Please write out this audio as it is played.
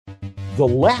The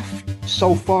left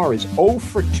so far is 0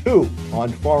 for 2 on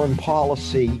foreign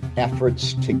policy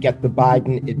efforts to get the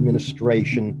Biden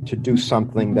administration to do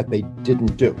something that they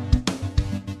didn't do.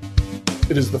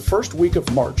 It is the first week of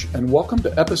March, and welcome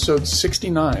to episode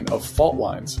 69 of Fault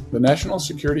Lines, the National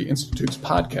Security Institute's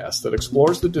podcast that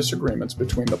explores the disagreements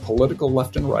between the political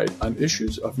left and right on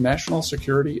issues of national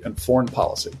security and foreign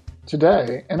policy.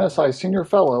 Today, NSI Senior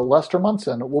Fellow Lester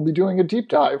Munson will be doing a deep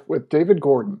dive with David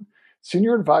Gordon,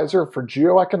 Senior Advisor for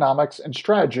Geoeconomics and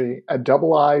Strategy at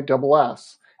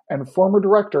IISS and former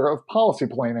Director of Policy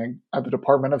Planning at the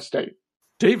Department of State.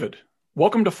 David,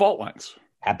 welcome to Fault Lines.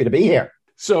 Happy to be here.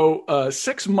 So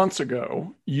 6 months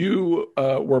ago, you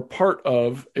were part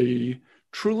of a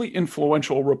truly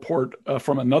influential report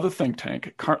from another think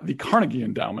tank, the Carnegie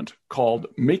Endowment, called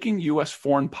Making U.S.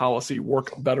 Foreign Policy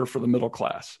Work Better for the Middle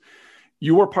Class.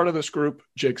 You were part of this group.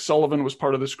 Jake Sullivan was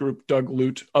part of this group, Doug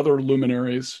Lute, other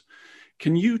luminaries.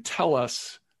 Can you tell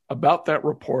us about that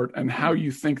report and how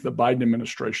you think the Biden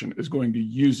administration is going to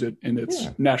use it in its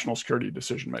national security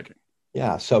decision-making?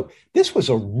 Yeah, so this was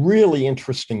a really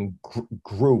interesting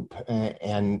group,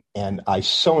 and I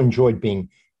so enjoyed being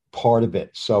part of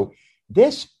it. So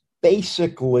this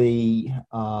basically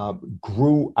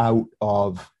grew out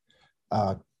of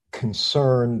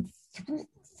concern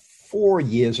 4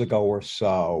 years ago or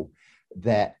so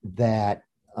that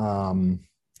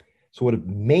sort of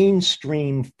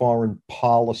mainstream foreign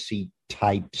policy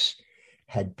types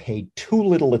had paid too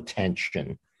little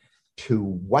attention to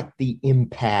what the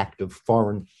impact of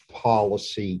foreign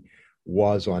policy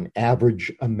was on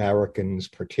average Americans,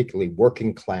 particularly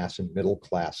working class and middle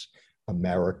class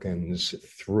Americans,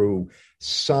 through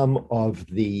some of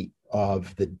the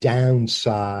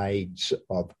downsides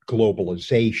of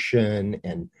globalization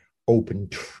and open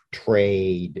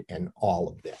trade and all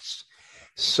of this.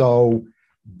 So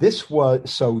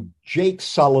Jake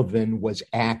Sullivan was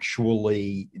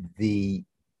actually the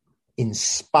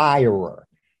inspirer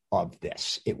of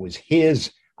this. It was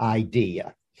his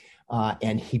idea.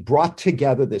 And he brought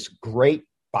together this great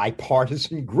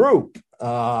bipartisan group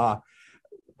of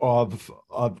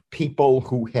people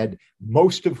who had,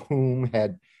 most of whom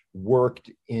had worked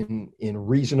in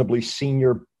reasonably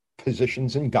senior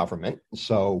positions in government.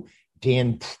 So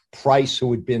Dan Price,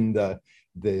 who had been the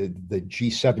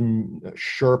G7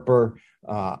 Sherpa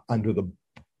under the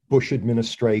Bush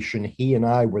administration, he and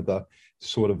I were the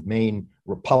sort of main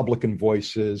Republican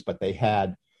voices, but they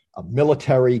had a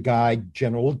military guy,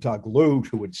 General Doug Lute,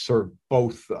 who had served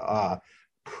both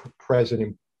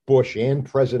President Bush and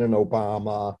President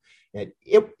Obama. And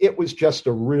it was just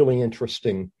a really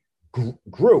interesting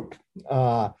group.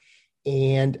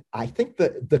 And I think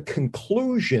that the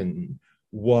conclusion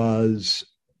was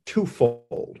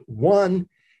twofold. One,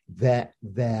 that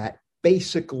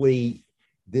basically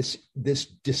this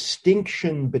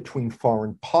distinction between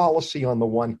foreign policy on the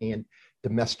one hand,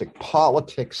 domestic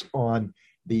politics on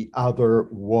the other,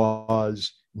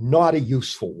 was not a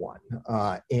useful one,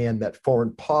 and that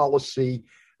foreign policy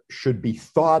should be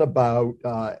thought about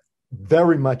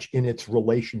very much in its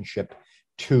relationship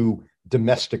to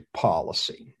domestic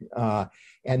policy.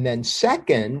 And then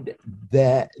second,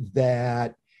 that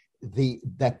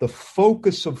the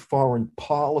focus of foreign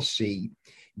policy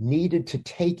needed to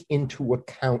take into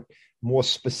account more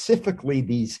specifically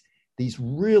these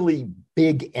really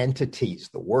big entities,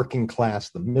 the working class,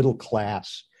 the middle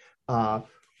class,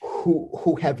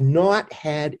 who have not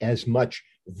had as much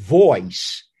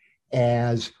voice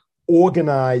as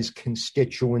organized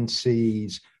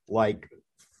constituencies like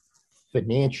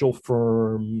financial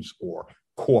firms or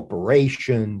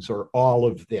corporations or all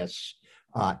of this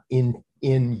in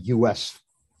U.S.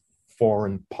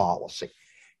 foreign policy.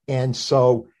 And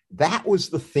so that was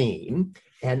the theme.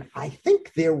 And I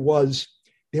think there was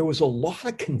a lot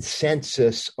of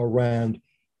consensus around,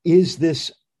 is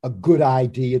this a good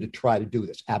idea to try to do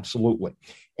this? Absolutely.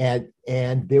 And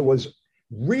there was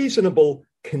reasonable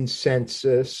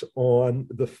consensus on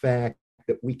the fact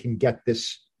that we can get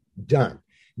this done.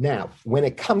 Now, when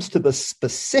it comes to the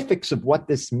specifics of what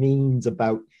this means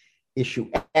about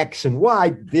issue X and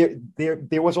Y,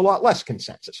 there was a lot less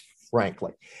consensus,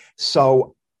 frankly.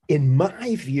 So in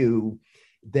my view,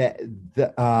 that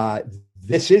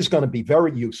this is going to be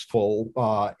very useful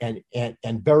and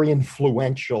very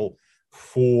influential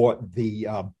for the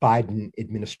Biden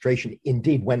administration.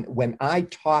 Indeed, when I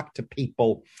talk to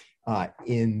people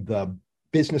in the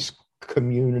business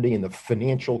community, in the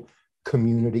financial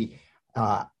community,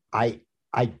 I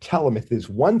tell them, if there's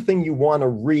one thing you want to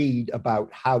read about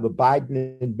how the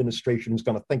Biden administration is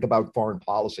going to think about foreign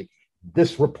policy,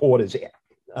 this report is it.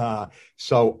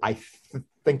 So I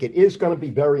think it is going to be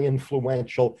very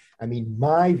influential. I mean,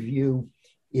 my view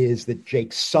is that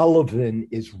Jake Sullivan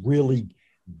is really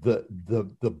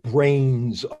the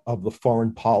brains of the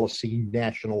foreign policy,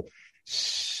 national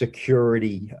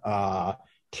security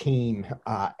team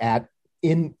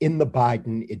in the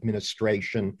Biden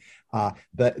administration.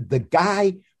 The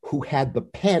guy who had the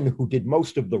pen, who did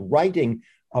most of the writing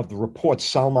of the report,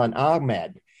 Salman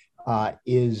Ahmed,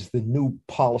 is the new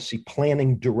policy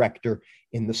planning director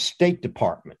in the State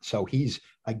Department. So he's,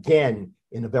 again,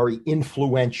 in a very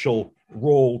influential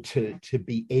role to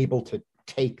be able to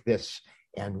take this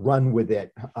and run with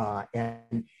it.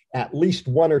 And at least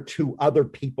one or two other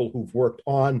people who've worked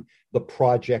on the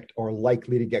project are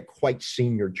likely to get quite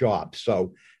senior jobs.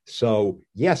 So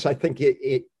yes, I think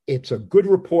it's a good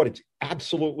report. It's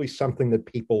absolutely something that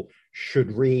people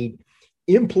should read.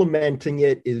 Implementing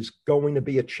it is going to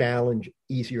be a challenge,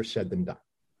 easier said than done.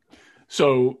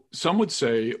 So some would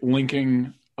say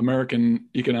linking American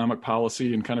economic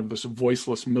policy and kind of this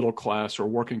voiceless middle class or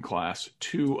working class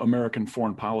to American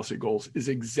foreign policy goals is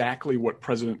exactly what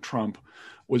President Trump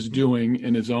was doing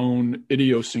in his own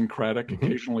idiosyncratic,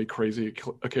 occasionally crazy,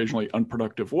 occasionally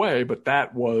unproductive way. But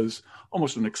that was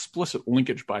almost an explicit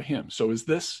linkage by him. So is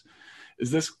this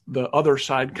the other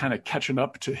side kind of catching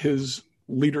up to his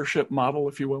leadership model,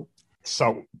 if you will?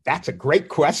 So that's a great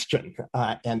question.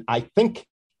 And I think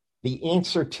the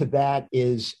answer to that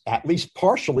is at least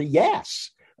partially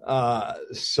yes.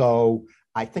 So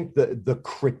I think the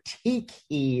critique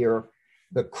here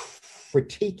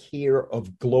of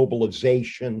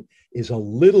globalization is a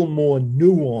little more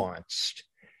nuanced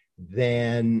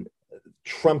than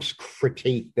Trump's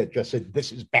critique that just said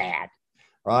this is bad,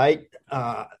 right?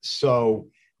 So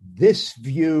this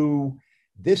view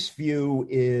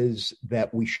is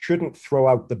that we shouldn't throw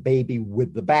out the baby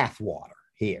with the bathwater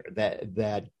here,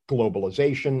 that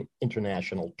globalization,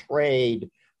 international trade,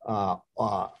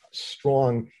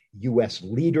 strong U.S.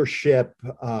 leadership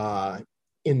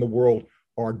in the world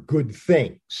are good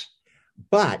things.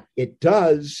 But it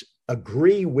does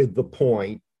agree with the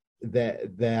point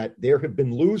that there have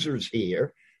been losers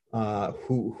here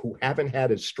who haven't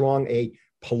had as strong a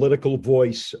political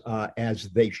voice as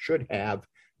they should have.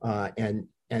 And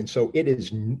so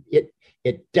it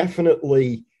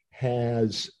definitely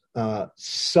has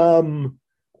some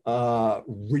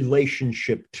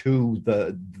relationship to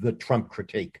the Trump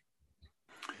critique.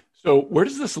 So where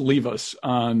does this leave us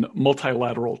on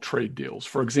multilateral trade deals?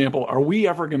 For example, are we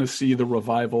ever going to see the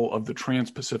revival of the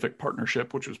Trans-Pacific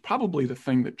Partnership, which was probably the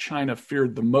thing that China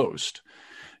feared the most,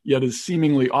 yet is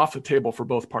seemingly off the table for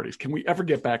both parties? Can we ever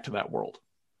get back to that world?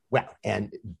 Well,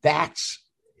 and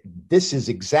this is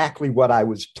exactly what I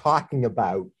was talking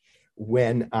about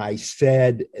when I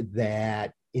said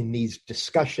that in these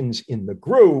discussions in the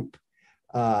group,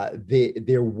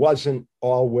 there wasn't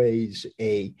always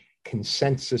a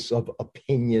consensus of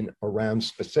opinion around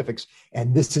specifics.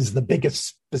 And this is the biggest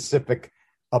specific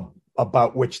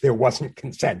about which there wasn't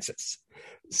consensus.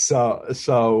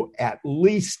 So at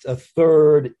least a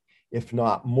third, if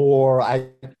not more,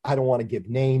 I don't want to give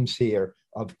names here,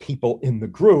 of people in the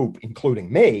group,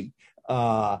 including me,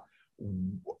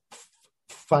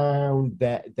 found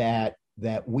that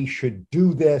we should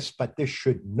do this, but this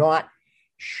should not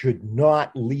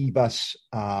leave us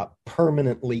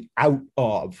permanently out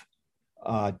of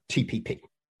TPP.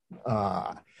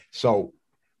 So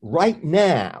right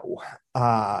now,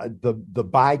 the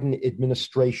Biden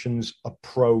administration's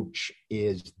approach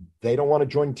is they don't want to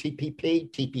join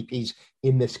TPP. TPP's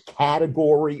in this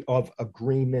category of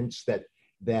agreements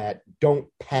that don't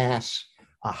pass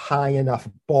a high enough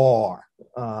bar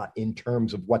in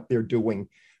terms of what they're doing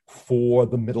for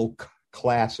the middle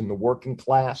class and the working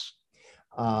class.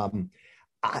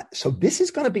 So this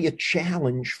is going to be a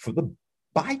challenge for the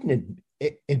Biden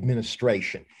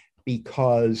administration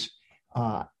because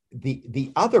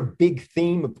the other big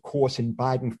theme, of course, in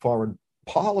Biden foreign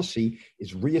policy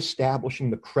is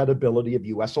reestablishing the credibility of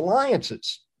U.S.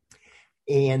 alliances.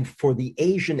 And for the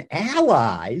Asian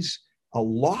allies, a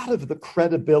lot of the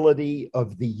credibility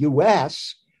of the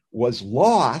U.S. was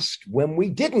lost when we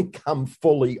didn't come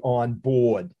fully on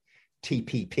board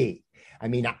TPP. I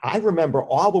mean, I remember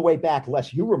all the way back,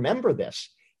 Les, you remember this,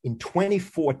 in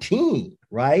 2014,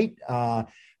 right?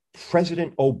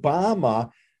 President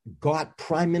Obama got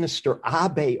Prime Minister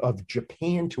Abe of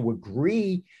Japan to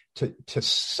agree to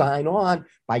sign on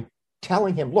by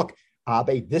telling him, look,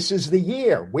 Abe, this is the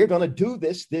year. We're going to do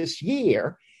this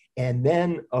year. And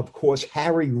then, of course,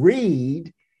 Harry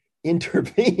Reid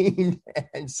intervened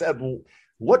and said,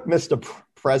 look, Mr.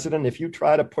 President, if you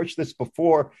try to push this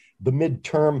before the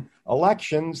midterm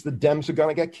elections, the Dems are going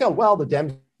to get killed. Well, the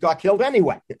Dems got killed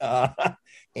anyway.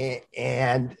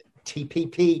 And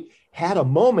TPP had a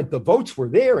moment. The votes were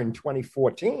there in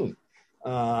 2014,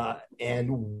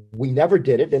 and we never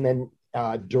did it. And then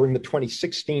during the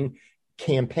 2016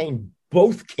 campaign,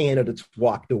 both candidates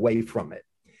walked away from it.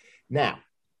 Now,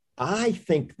 I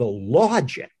think the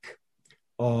logic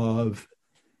of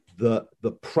the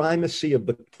primacy of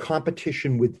the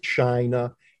competition with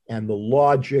China and the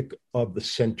logic of the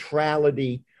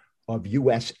centrality of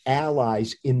U.S.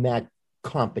 allies in that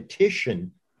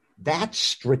competition, that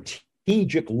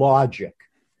strategic logic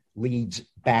leads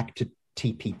back to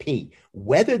TPP.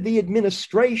 Whether the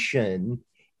administration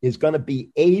is going to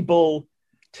be able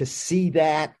to see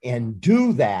that and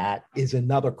do that is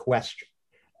another question.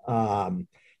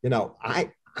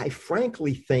 I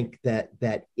frankly think that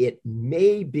there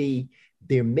may be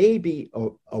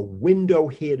a window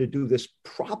here to do this,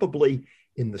 probably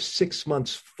in the 6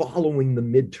 months following the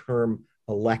midterm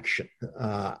election.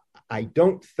 I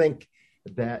don't think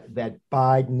that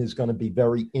Biden is going to be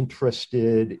very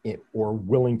interested in, or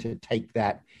willing to take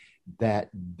that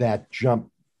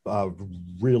jump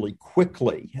really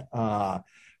quickly.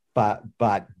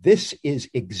 But this is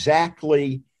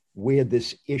exactly where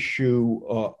this issue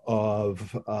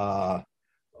of the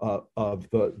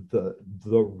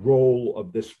role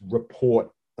of this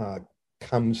report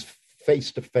comes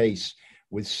face to face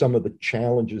with some of the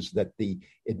challenges that the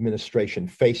administration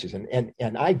faces,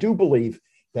 and I do believe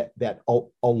that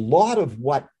a lot of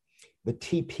what the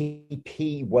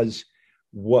TPP was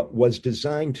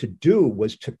designed to do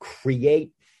was to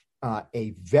create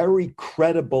a very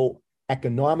credible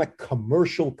economic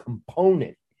commercial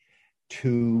component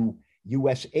to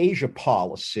U.S. Asia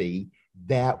policy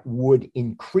that would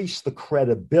increase the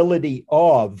credibility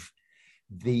of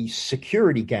the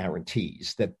security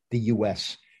guarantees that the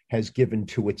U.S. has given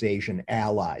to its Asian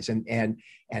allies. And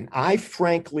I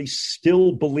frankly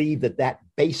still believe that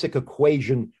basic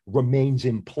equation remains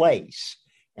in place.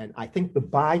 And I think the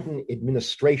Biden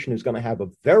administration is going to have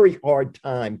a very hard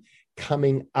time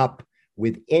coming up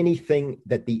with anything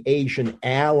that the Asian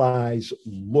allies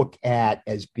look at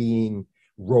as being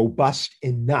robust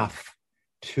enough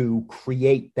to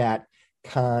create that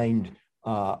kind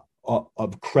of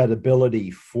credibility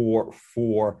for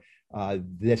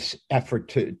this effort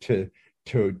to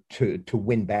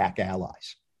win back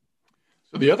allies.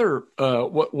 So the other,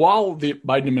 while the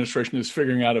Biden administration is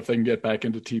figuring out if they can get back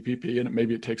into TPP, and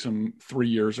maybe it takes them 3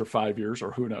 years or 5 years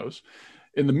or who knows,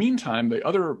 in the meantime, the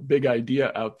other big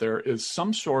idea out there is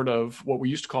some sort of what we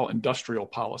used to call industrial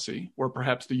policy, where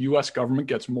perhaps the U.S. government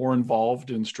gets more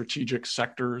involved in strategic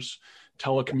sectors,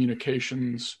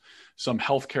 telecommunications, some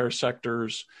healthcare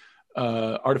sectors,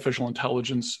 artificial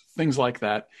intelligence, things like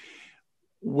that.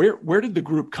 Where did the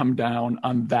group come down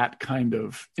on that kind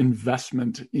of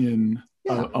investment in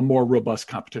a more robust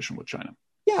competition with China?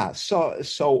 Yeah,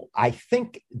 so I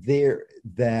think there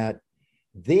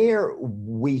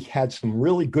we had some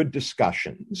really good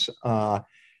discussions.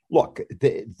 Look,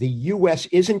 the U.S.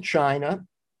 isn't China.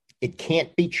 It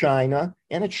can't be China,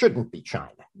 and it shouldn't be China.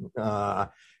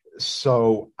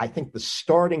 So I think the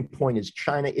starting point is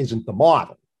China isn't the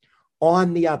model.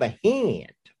 On the other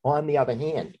hand, I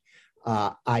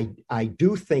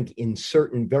do think in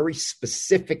certain very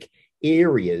specific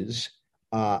areas,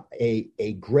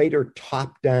 a greater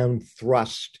top-down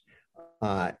thrust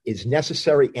is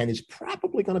necessary and is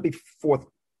probably going to be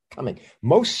forthcoming.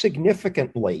 Most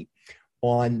significantly,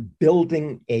 on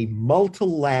building a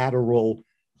multilateral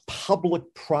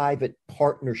public-private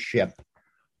partnership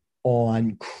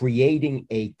on creating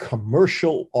a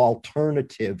commercial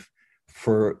alternative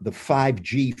for the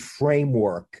 5G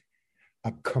framework,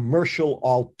 a commercial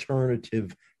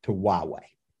alternative to Huawei.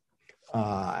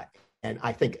 And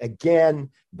I think, again,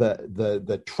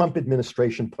 the Trump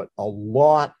administration put a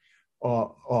lot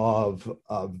of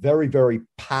very, very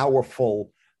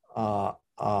powerful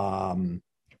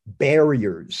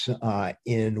barriers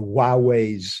in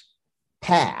Huawei's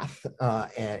path,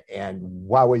 and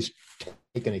Huawei's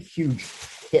taken a huge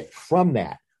hit from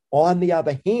that. On the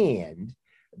other hand,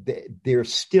 there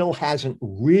still hasn't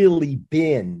really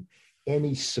been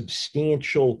any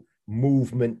substantial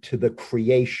movement to the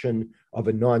creation of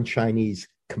a non-Chinese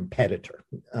competitor.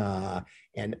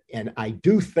 And I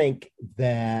do think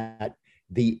that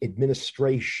the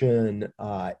administration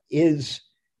is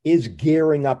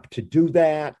gearing up to do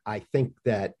that. I think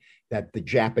that the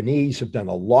Japanese have done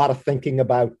a lot of thinking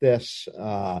about this.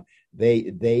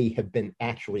 They have been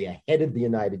actually ahead of the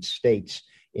United States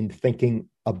in thinking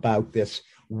about this.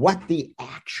 What the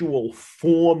actual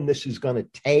form this is going to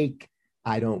take,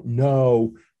 I don't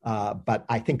know. But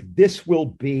I think this will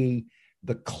be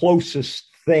the closest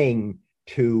thing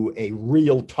to a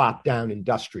real top-down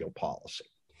industrial policy.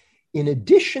 In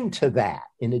addition to that,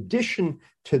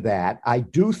 I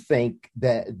do think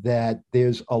that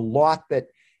there's a lot that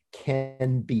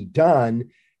can be done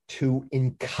to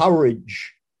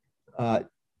encourage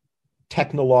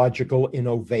technological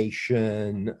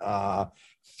innovation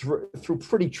through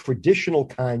pretty traditional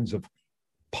kinds of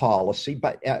policy,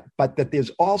 but that there's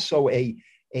also a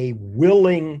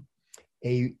willing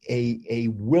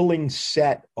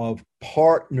set of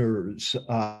partners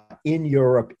in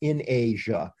Europe, in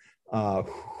Asia,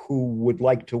 who would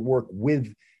like to work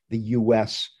with the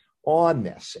U.S. on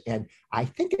this. And I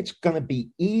think it's going to be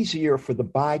easier for the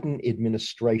Biden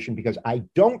administration because I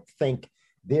don't think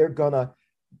they're going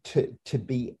to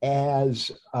be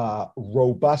as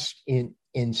robust in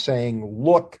saying,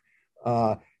 look,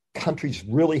 countries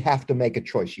really have to make a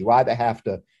choice. You either have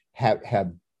to have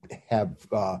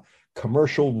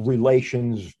commercial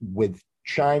relations with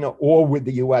China or with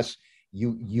the U.S.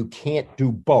 You can't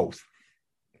do both.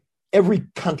 Every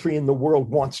country in the world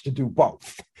wants to do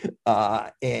both,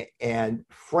 and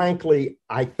frankly,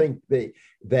 I think that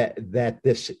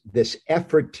this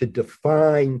effort to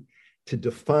define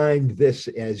this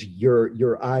as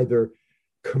you're either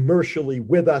commercially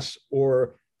with us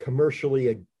or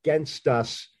commercially against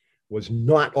us was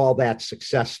not all that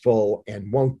successful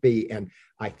and won't be. And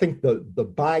I think the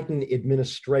Biden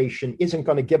administration isn't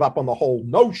going to give up on the whole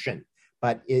notion,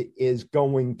 but it is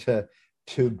going to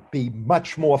be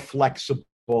much more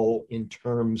flexible in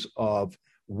terms of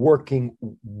working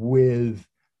with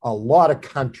a lot of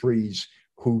countries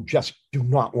who just do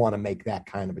not want to make that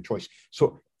kind of a choice.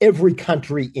 So every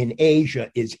country in Asia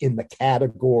is in the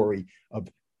category of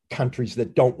countries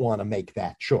that don't want to make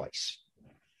that choice.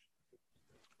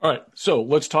 All right, so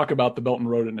let's talk about the Belt and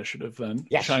Road Initiative then.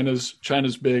 Yes.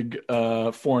 China's big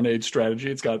foreign aid strategy.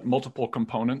 It's got multiple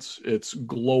components. It's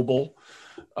global.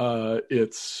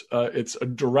 It's a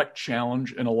direct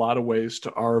challenge in a lot of ways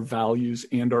to our values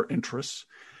and our interests.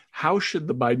 How should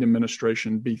the Biden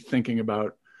administration be thinking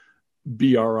about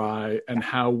BRI and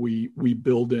how we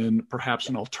build in perhaps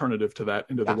an alternative to that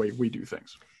into the way we do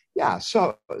things? Yeah.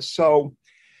 So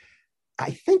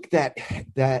I think that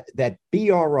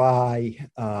BRI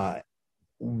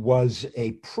was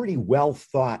a pretty well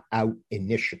thought out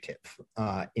initiative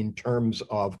in terms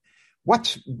of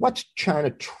what's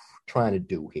China trying to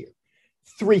do here.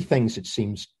 Three things, it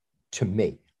seems to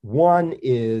me. One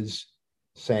is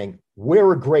saying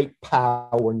we're a great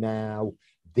power now.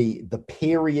 The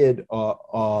period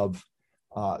of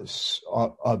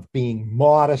being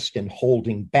modest and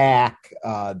holding back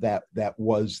that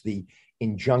was the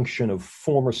injunction of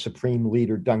former Supreme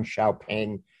Leader Deng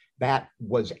Xiaoping. That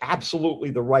was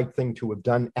absolutely the right thing to have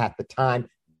done at the time.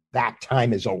 That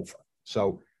time is over.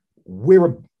 So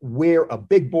we're a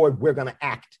big boy. We're going to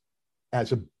act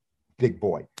as a big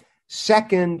boy.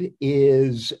 Second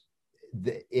is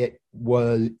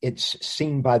it's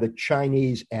seen by the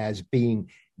Chinese as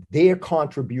being their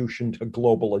contribution to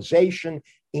globalization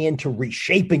and to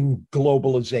reshaping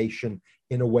globalization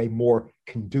in a way more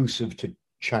conducive to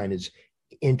China's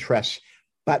interests,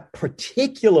 but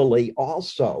particularly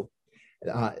also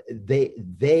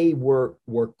they were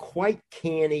quite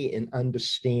canny in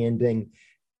understanding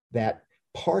that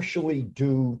partially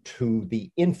due to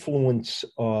the influence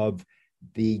of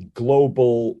the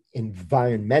global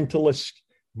environmentalist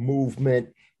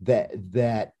movement,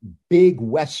 that big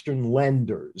Western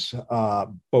lenders,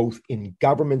 both in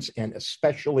governments and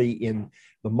especially in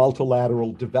the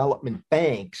multilateral development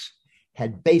banks,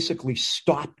 had basically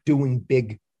stopped doing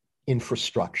big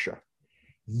infrastructure.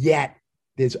 Yet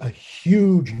there's a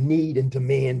huge need and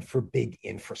demand for big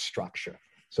infrastructure.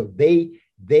 So they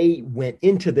went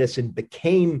into this and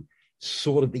became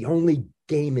sort of the only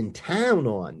game in town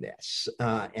on this,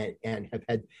 and have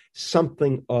had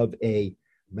something of a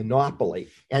monopoly.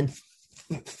 And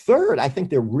third, I think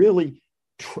they're really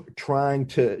trying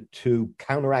to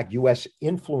counteract U.S.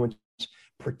 influence,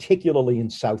 particularly in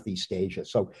Southeast Asia.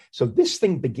 So this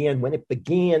thing began,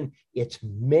 its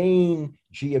main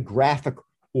geographic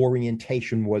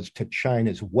orientation was to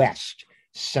China's west,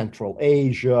 Central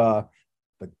Asia,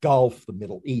 the Gulf, the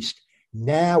Middle East.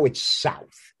 Now it's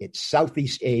south. It's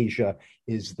Southeast Asia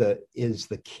is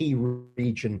the key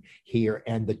region here.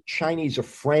 And the Chinese are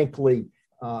frankly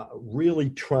really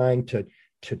trying to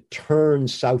turn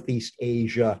Southeast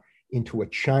Asia into a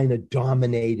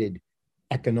China-dominated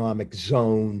economic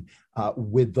zone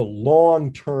with the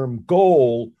long-term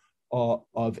goal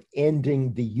of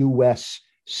ending the U.S.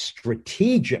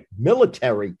 strategic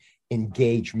military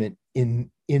engagement in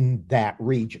that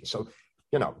region. So,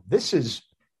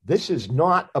 this is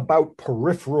not about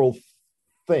peripheral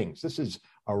things. This is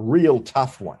a real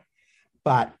tough one.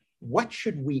 But what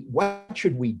should we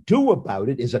do about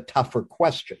it is a tougher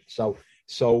question. So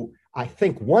I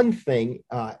think one thing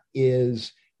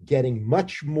is getting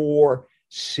much more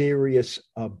serious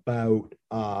about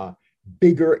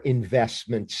bigger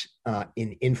investments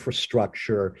in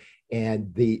infrastructure,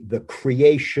 and the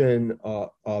creation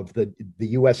of the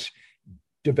U.S.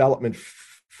 Development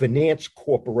Finance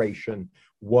Corporation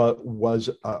was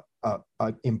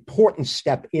an important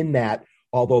step in that,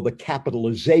 although the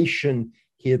capitalization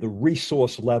here, the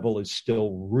resource level is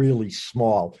still really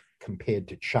small compared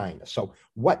to China. So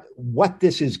what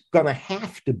this is going to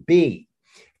have to be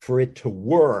for it to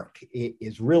work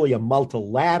is really a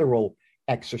multilateral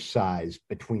exercise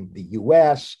between the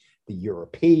US, the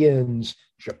Europeans,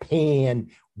 Japan.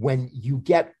 When you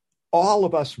get all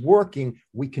of us working,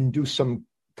 we can do some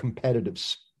competitive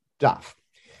stuff.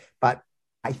 But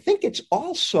I think it's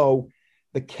also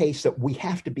the case that we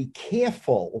have to be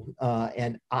careful.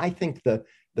 And I think the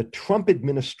Trump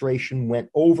administration went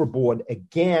overboard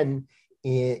again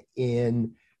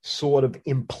in sort of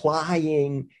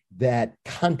implying that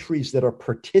countries that are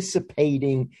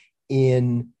participating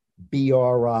in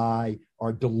BRI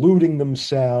are deluding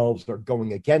themselves, they're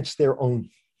going against their own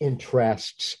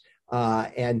interests.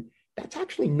 And that's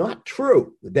actually not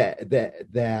true.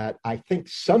 That I think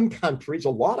some countries, a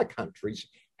lot of countries,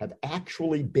 have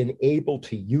actually been able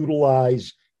to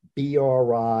utilize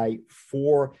BRI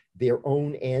for their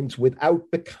own ends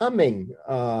without becoming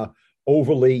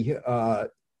overly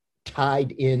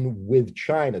tied in with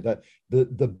China.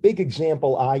 The big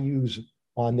example I use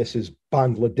on this is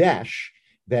Bangladesh,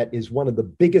 that is one of the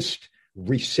biggest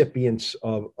recipients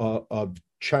of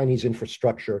Chinese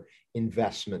infrastructure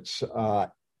investments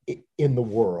in the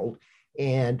world,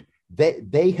 and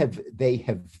they have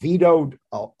vetoed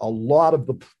a lot of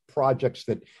the projects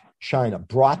that China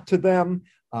brought to them.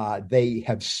 They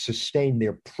have sustained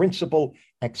their principal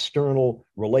external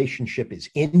relationship is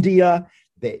India.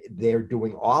 They're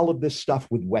doing all of this stuff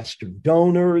with Western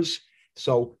donors.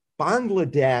 So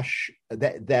Bangladesh,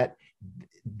 that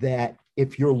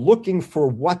if you're looking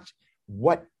for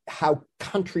how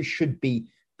countries should be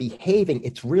behaving,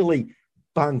 it's really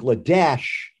Bangladesh,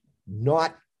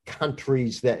 not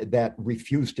countries that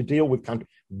refuse to deal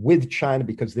with China,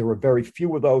 because there are very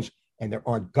few of those, and there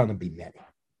aren't going to be many.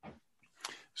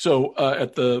 So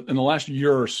in the last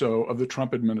year or so of the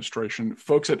Trump administration,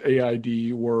 folks at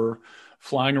AID were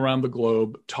flying around the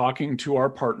globe talking to our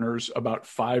partners about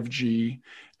 5G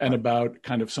and about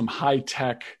kind of some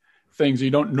high-tech things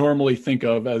you don't normally think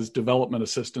of as development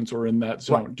assistance or in that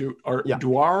zone. Right.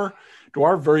 Do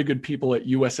our very good people at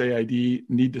USAID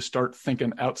need to start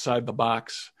thinking outside the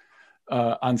box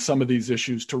on some of these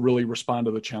issues to really respond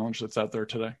to the challenge that's out there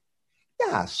today?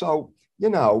 Yeah. So,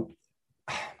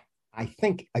 I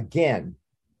think, again,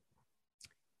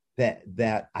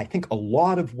 that I think a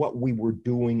lot of what we were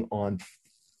doing on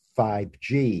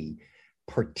 5G,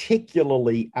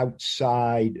 particularly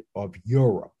outside of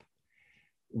Europe,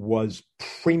 was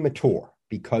premature,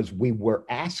 because we were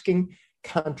asking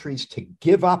countries to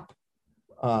give up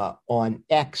on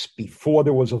X before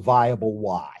there was a viable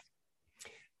Y.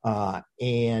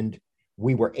 And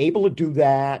we were able to do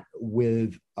that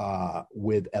with a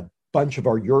bunch of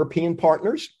our European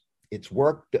partners. It's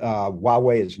worked.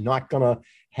 Huawei is not going to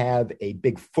have a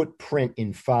big footprint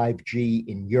in 5G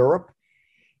in Europe.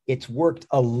 It's worked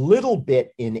a little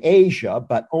bit in Asia,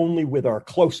 but only with our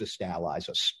closest allies,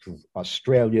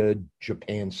 Australia,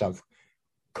 Japan, South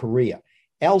Korea.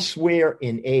 Elsewhere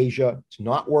in Asia, it's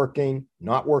not working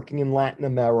in Latin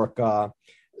America.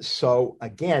 So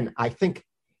again, I think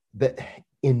that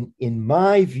in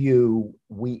my view,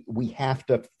 we have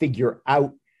to figure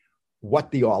out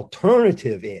what the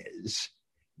alternative is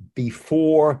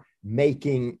before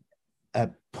making a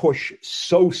push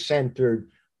so centered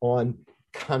on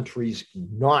countries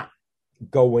not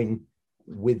going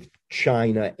with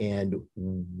China and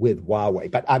with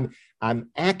Huawei. But I'm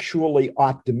actually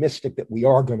optimistic that we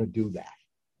are going to do that.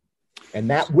 And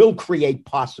that will create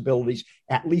possibilities,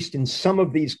 at least in some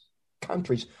of these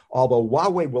countries, although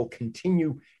Huawei will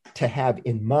continue to have,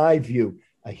 in my view,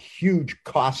 a huge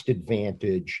cost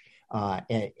advantage.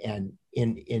 And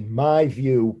in my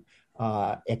view,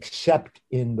 except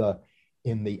in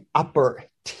the upper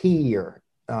tier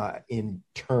in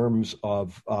terms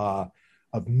of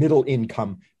middle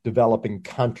income developing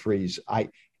countries,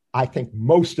 I think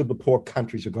most of the poor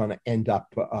countries are going to end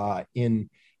up in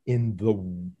the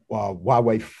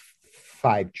Huawei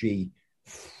 5G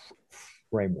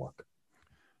framework.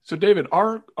 So, David,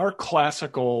 our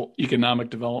classical economic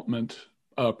development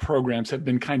programs have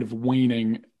been kind of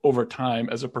waning over time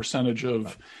as a percentage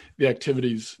of the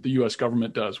activities the U.S.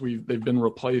 government does. They've been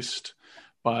replaced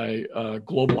by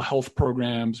global health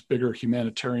programs, bigger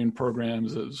humanitarian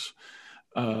programs as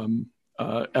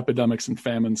epidemics and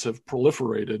famines have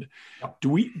proliferated. Do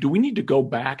we need to go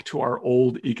back to our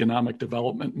old economic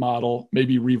development model,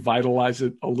 maybe revitalize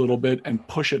it a little bit and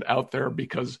push it out there?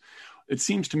 Because it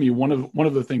seems to me one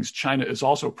of the things China is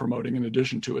also promoting, in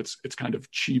addition to its kind of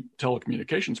cheap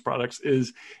telecommunications products,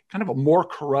 is kind of a more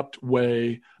corrupt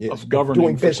way of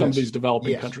governing for some of these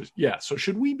developing countries. Yeah. So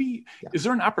should we be? Yeah. Is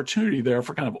there an opportunity there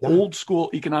for kind of old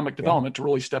school economic development to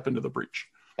really step into the breach?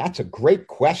 That's a great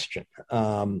question,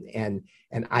 and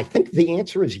I think the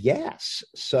answer is yes.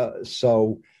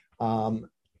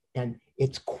 And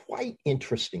it's quite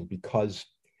interesting because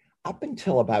up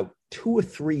until about 2 or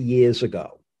 3 years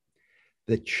ago,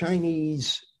 the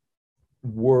Chinese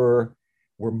were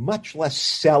much less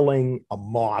selling a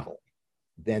model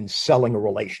than selling a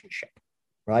relationship,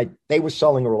 right? They were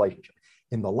selling a relationship.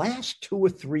 In the last 2 or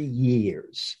 3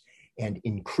 years, and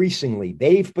increasingly,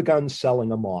 they've begun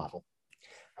selling a model.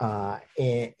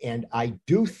 And I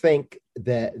do think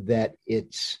that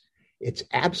it's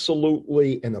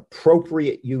absolutely an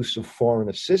appropriate use of foreign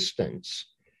assistance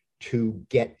to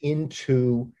get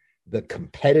into the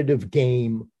competitive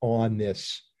game on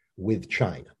this with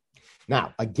China.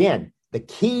 Now, again, the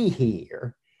key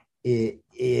here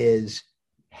is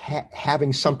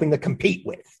having something to compete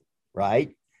with,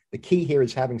 right? The key here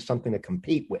is having something to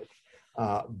compete with.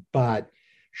 But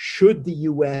should the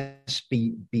U.S.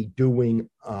 be doing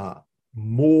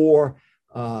more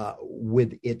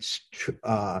with its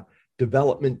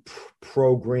development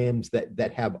programs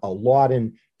that have a lot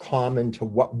in common to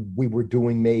what we were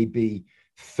doing maybe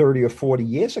 30 or 40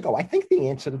 years ago? I think the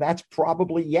answer to that's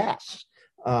probably yes,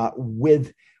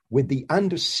 with the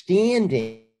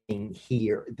understanding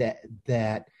here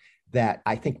that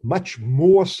I think much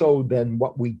more so than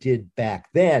what we did back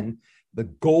then, the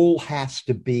goal has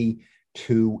to be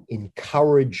to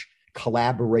encourage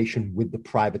collaboration with the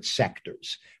private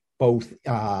sectors, both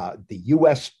the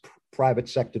U.S. private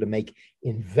sector to make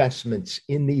investments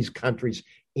in these countries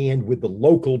and with the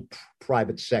local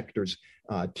private sectors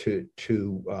to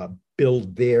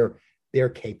build their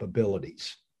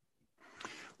capabilities.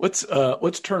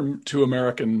 Let's turn to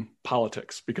American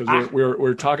politics, because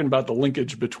we're talking about the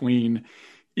linkage between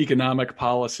economic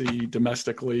policy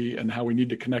domestically and how we need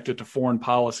to connect it to foreign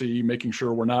policy, making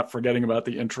sure we're not forgetting about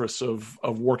the interests of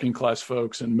working class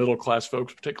folks and middle class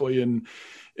folks, particularly in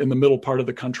the middle part of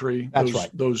the country. That's right.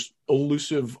 Those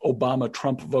elusive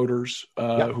Obama-Trump voters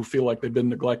who feel like they've been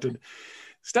neglected.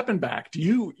 Stepping back,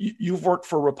 you've worked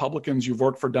for Republicans, you've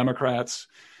worked for Democrats,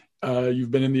 you've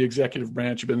been in the executive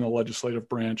branch, you've been in the legislative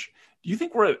branch. Do you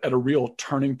think we're at a real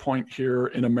turning point here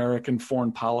in American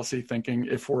foreign policy thinking,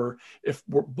 if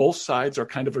both sides are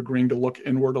kind of agreeing to look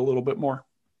inward a little bit more?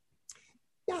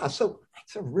 Yeah, so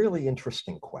it's a really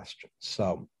interesting question.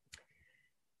 So,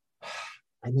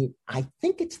 I mean, I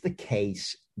think it's the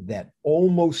case that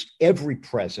almost every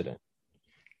president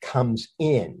comes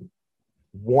in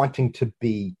wanting to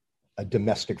be a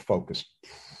domestic-focused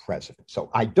president. So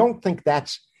I don't think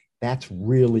that's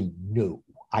really new.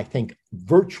 I think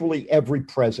virtually every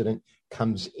president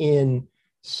comes in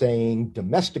saying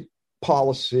domestic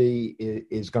policy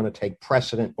is going to take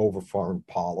precedent over foreign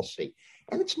policy.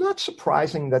 And it's not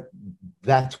surprising that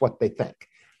that's what they think.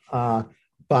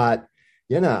 But,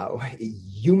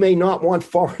 you may not want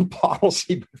foreign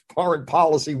policy, but foreign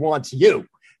policy wants you,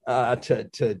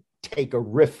 to take a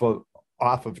riff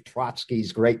off of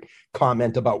Trotsky's great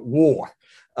comment about war.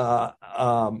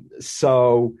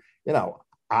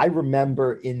 I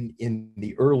remember in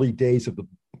the early days of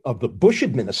the Bush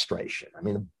administration, I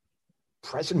mean,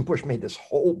 President Bush made this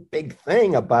whole big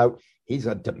thing about he's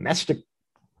a domestic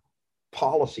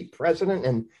policy president,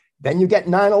 and then you get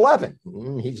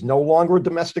 9/11. He's no longer a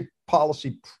domestic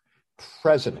policy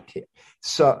president here.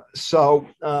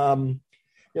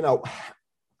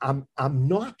 I'm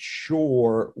not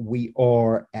sure we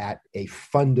are at a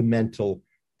fundamental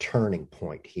turning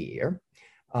point here.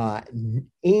 And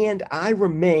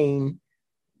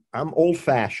I'm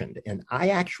old-fashioned, and I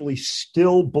actually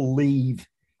still believe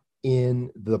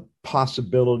in the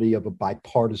possibility of a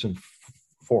bipartisan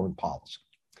foreign policy.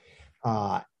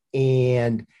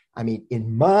 And I mean,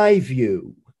 in my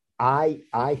view, I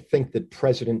think that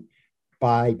President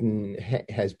Biden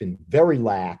has been very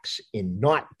lax in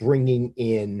not bringing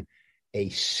in a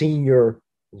senior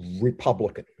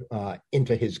Republican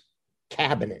into his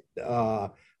cabinet. I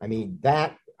mean,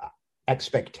 that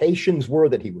expectations were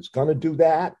that he was going to do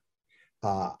that.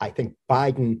 I think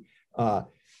Biden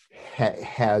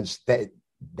has that.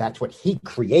 That's what he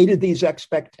created, these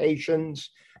expectations.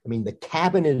 I mean, the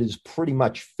cabinet is pretty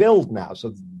much filled now,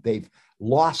 so they've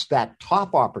lost that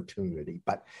top opportunity.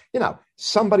 But,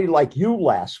 somebody like you,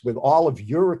 Les, with all of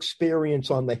your experience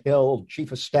on the Hill,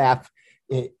 chief of staff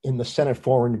in the Senate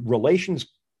Foreign Relations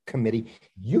Committee,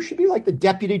 you should be like the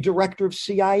deputy director of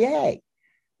CIA.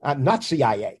 Not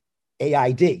CIA,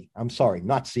 AID. I'm sorry,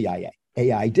 not CIA,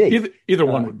 AID. Either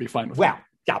one would be fine with me. Well,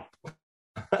 yeah.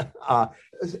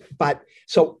 But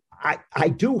so I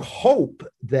do hope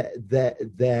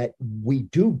that we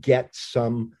do get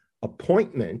some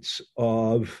appointments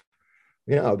of,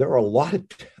 there are a lot of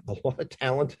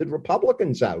talented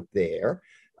Republicans out there,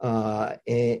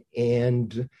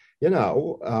 and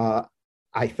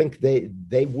I think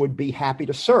they would be happy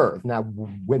to serve. Now,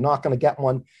 we're not going to get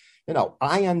one.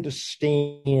 I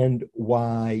understand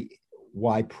why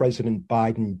President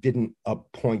Biden didn't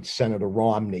appoint Senator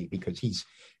Romney, because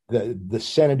the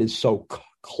Senate is so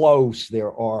close.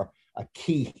 There are a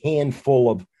key handful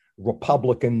of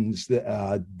Republicans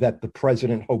that the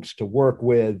president hopes to work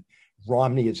with.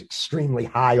 Romney is extremely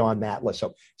high on that list.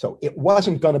 So it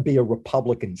wasn't going to be a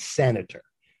Republican senator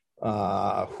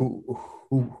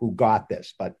who got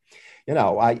this. But,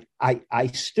 I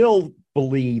still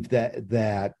believe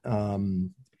that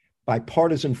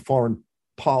bipartisan foreign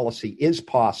policy is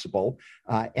possible.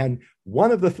 And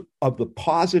one of the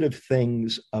positive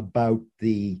things about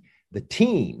the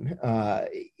team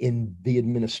in the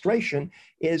administration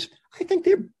is I think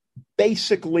they're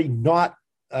basically not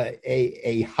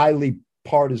a highly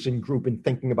partisan group in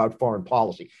thinking about foreign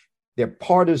policy. They're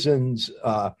partisans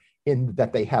in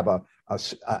that they have a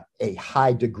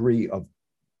high degree of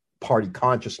party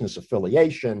consciousness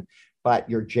affiliation, but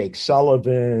your Jake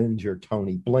Sullivans, your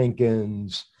Tony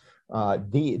Blinkens,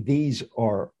 these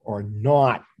are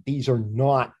not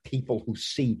people who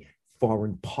see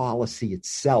foreign policy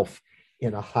itself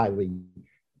in a highly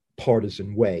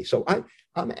partisan way. So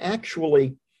I'm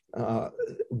actually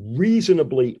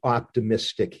reasonably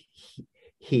optimistic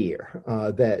here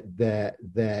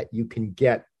that you can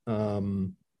get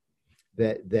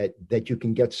that you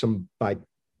can get some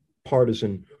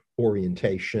bipartisan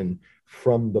orientation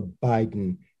from the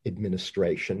Biden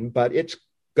administration, but it's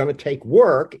going to take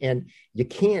work, and you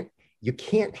can't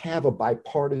have a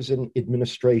bipartisan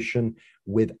administration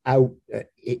without.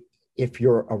 If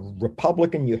you're a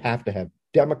Republican, you have to have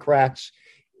Democrats.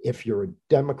 If you're a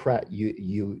Democrat,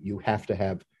 you have to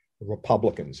have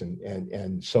Republicans,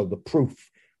 and so the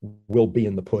proof will be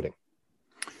in the pudding.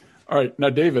 All right. Now,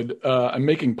 David, I'm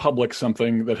making public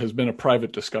something that has been a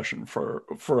private discussion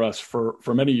for us for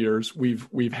many years.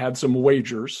 We've had some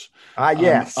wagers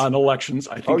on elections.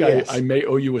 I think I may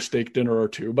owe you a steak dinner or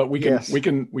two, but we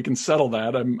can settle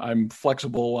that. I'm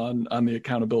flexible on the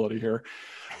accountability here.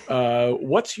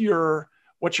 What's your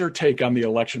take on the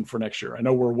election for next year? I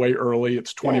know we're way early;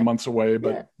 it's 20 months away,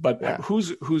 but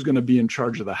who's going to be in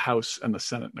charge of the House and the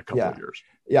Senate in a couple of years?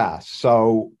 Yeah,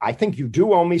 so I think you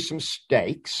do owe me some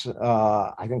steaks.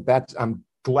 I think I'm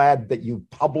glad that you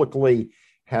publicly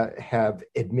have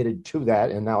admitted to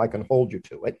that, and now I can hold you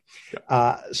to it.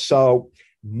 Yeah. So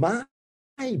my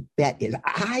bet is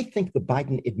I think the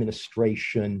Biden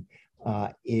administration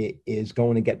is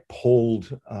going to get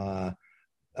pulled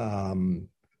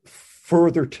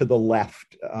further to the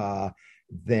left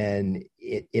than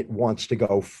it wants to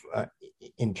go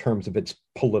in terms of its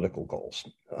political goals.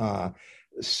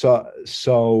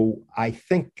 So I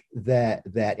think that,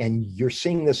 and you're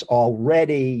seeing this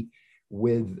already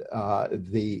with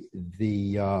the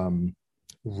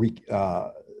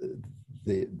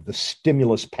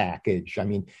stimulus package. I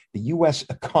mean, the U.S.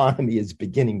 economy is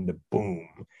beginning to boom,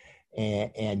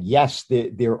 and yes,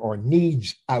 there are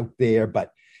needs out there,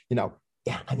 but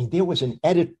I mean, there was an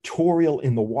editorial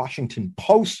in the Washington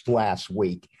Post last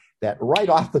week that right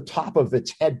off the top of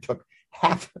its head took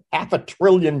half $1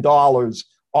 trillion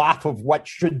off of what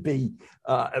should be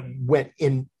when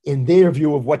in their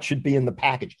view of what should be in the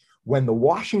package. When the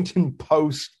Washington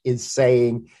Post is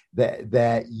saying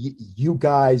that you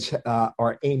guys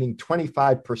are aiming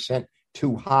 25%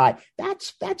 too high,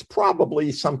 that's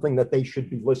probably something that they should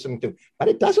be listening to. But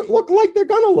it doesn't look like they're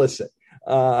going to listen.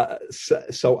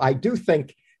 So I do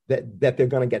think that they're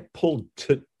going to get pulled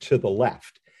to the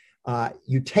left.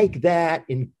 You take that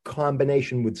in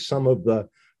combination with some of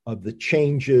the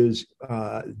changes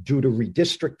due to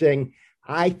redistricting,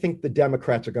 I think the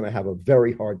Democrats are going to have a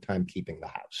very hard time keeping the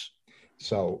House.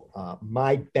 So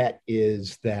my bet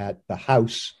is that the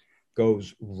House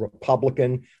goes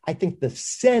Republican. I think the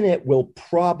Senate will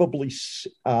probably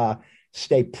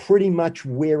stay pretty much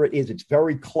where it is. It's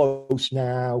very close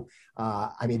now.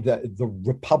 I mean, the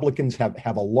Republicans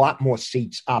have a lot more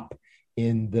seats up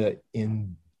the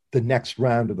next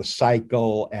round of the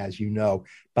cycle, as you know.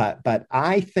 But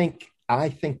I think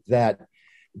that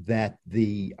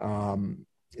the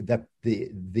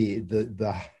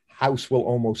House will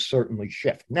almost certainly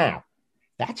shift. Now,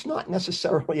 that's not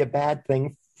necessarily a bad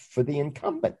thing for the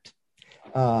incumbent.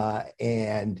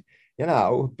 And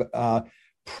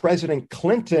President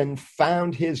Clinton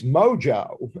found his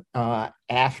mojo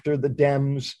after the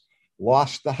Dems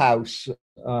lost the House.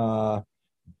 What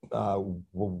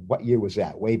year was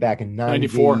that? Way back in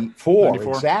 94.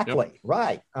 Exactly. Yep.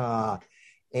 Right.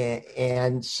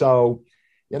 And so,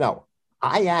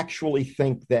 I actually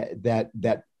think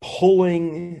that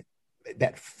forcing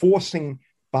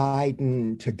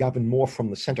Biden to govern more from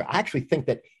the center, I actually think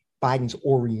that Biden's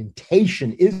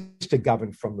orientation is to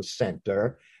govern from the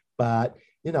center, but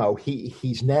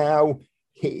he's now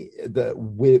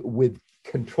with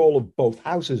control of both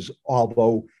houses,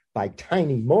 although by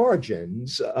tiny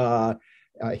margins.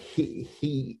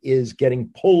 He is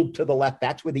getting pulled to the left.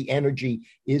 That's where the energy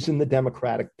is in the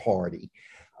Democratic Party.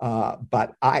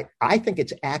 But I think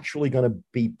it's actually going to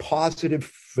be positive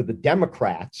for the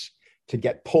Democrats to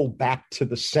get pulled back to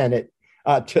the Senate,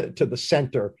 to the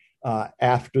center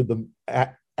after the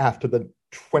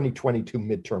 2022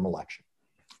 midterm election.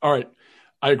 All right.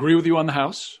 I agree with you on the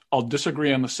House. I'll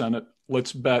disagree on the Senate.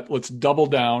 Let's double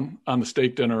down on the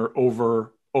steak dinner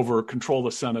over control of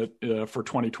the Senate for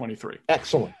 2023.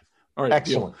 Excellent. All right.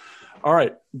 Excellent. Deal. All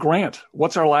right. Grant,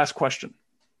 what's our last question?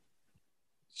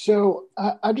 So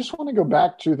I just want to go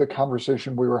back to the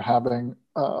conversation we were having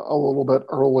a little bit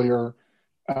earlier,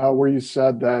 where you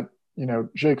said that,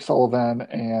 Jake Sullivan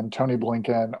and Tony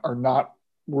Blinken are not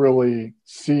really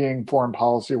seeing foreign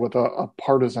policy with a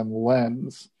partisan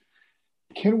lens.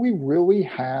 Can we really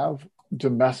have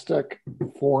domestic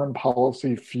foreign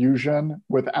policy fusion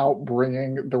without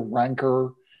bringing the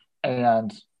rancor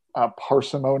and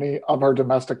parsimony of our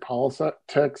domestic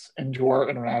politics into our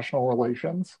international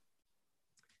relations?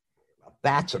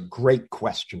 That's a great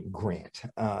question, Grant.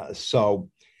 So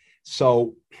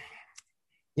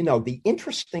the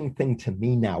interesting thing to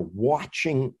me now,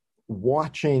 watching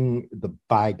the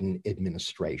Biden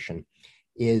administration,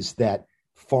 is that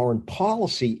foreign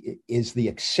policy is the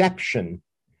exception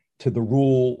to the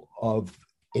rule of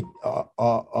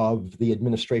the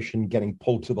administration getting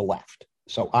pulled to the left.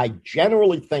 So I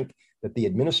generally think that the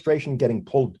administration getting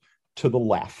pulled to the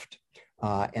left,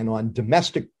 and on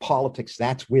domestic politics,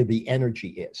 that's where the energy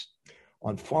is.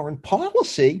 On foreign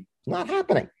policy, it's not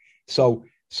happening. So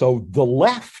the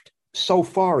left so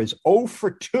far is 0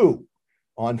 for 2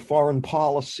 on foreign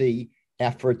policy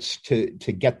efforts to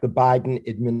get the Biden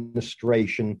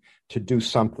administration to do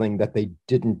something that they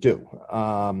didn't do.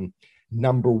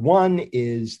 Number one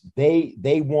is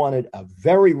they wanted a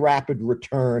very rapid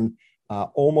return,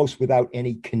 almost without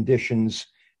any conditions,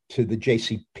 to the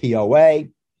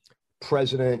JCPOA.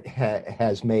 President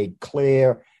has made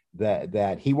clear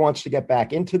that he wants to get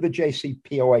back into the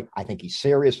JCPOA. I think he's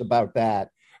serious about that,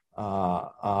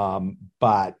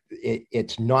 but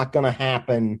it's not going to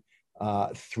happen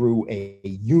through a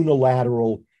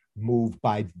unilateral move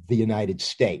by the United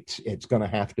States. It's going to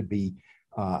have to be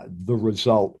the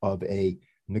result of a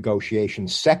negotiation.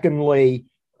 Secondly,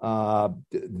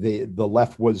 the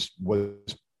left was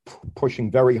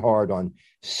pushing very hard on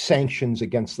sanctions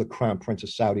against the Crown Prince of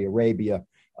Saudi Arabia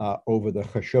over the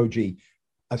Khashoggi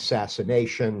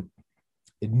assassination.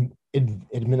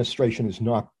 Administration is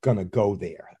not going to go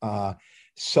there.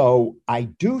 So I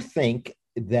do think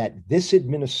that this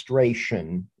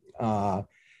administration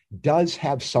does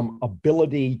have some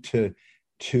ability to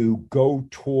go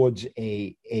towards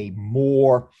a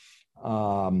more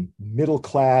middle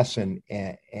class and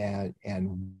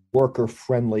worker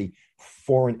friendly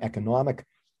foreign economic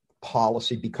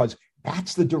policy, because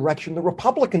that's the direction the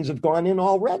Republicans have gone in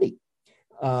already.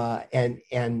 And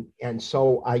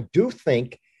so I do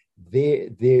think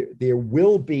there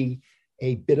will be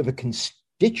a bit of a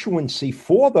constituency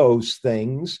for those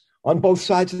things on both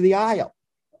sides of the aisle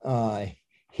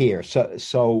here.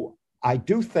 So I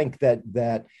do think that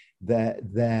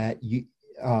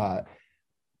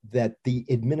the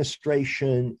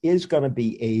administration is going to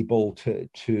be able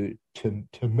to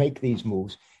make these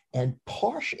moves, and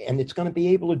it's going to be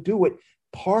able to do it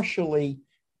partially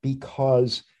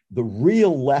because the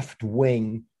real left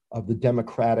wing of the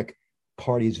Democratic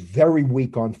Party is very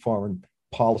weak on foreign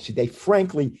policy. They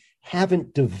frankly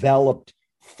haven't developed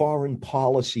foreign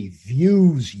policy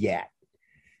views yet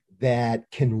that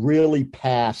can really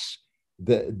pass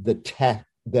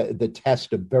the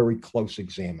test of very close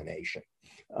examination.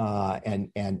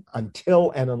 And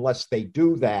until and unless they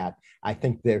do that, I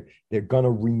think they're going to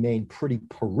remain pretty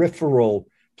peripheral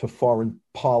to foreign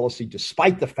policy,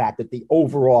 despite the fact that the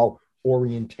overall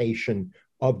orientation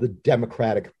of the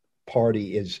Democratic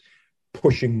Party is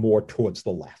pushing more towards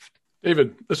the left.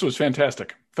 David, this was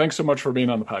fantastic. Thanks so much for being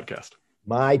on the podcast.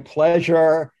 My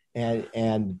pleasure.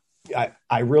 And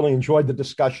I really enjoyed the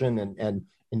discussion, and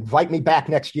invite me back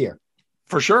next year.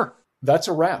 For sure. That's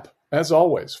a wrap. As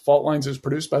always, Fault Lines is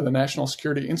produced by the National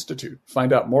Security Institute.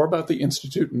 Find out more about the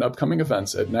Institute and upcoming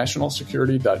events at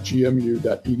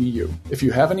nationalsecurity.gmu.edu. If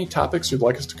you have any topics you'd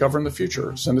like us to cover in the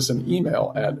future, send us an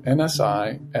email at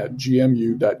nsi@gmu.edu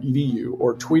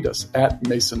or tweet us at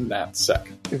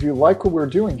MasonNatSec. If you like what we're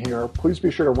doing here, please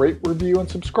be sure to rate, review, and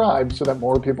subscribe so that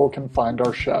more people can find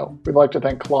our show. We'd like to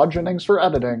thank Claude Jennings for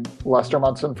editing, Lester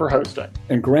Munson for hosting,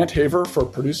 and Grant Haver for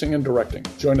producing and directing.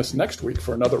 Join us next week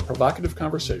for another provocative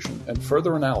conversation and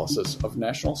further analysis of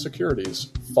national security's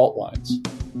fault lines.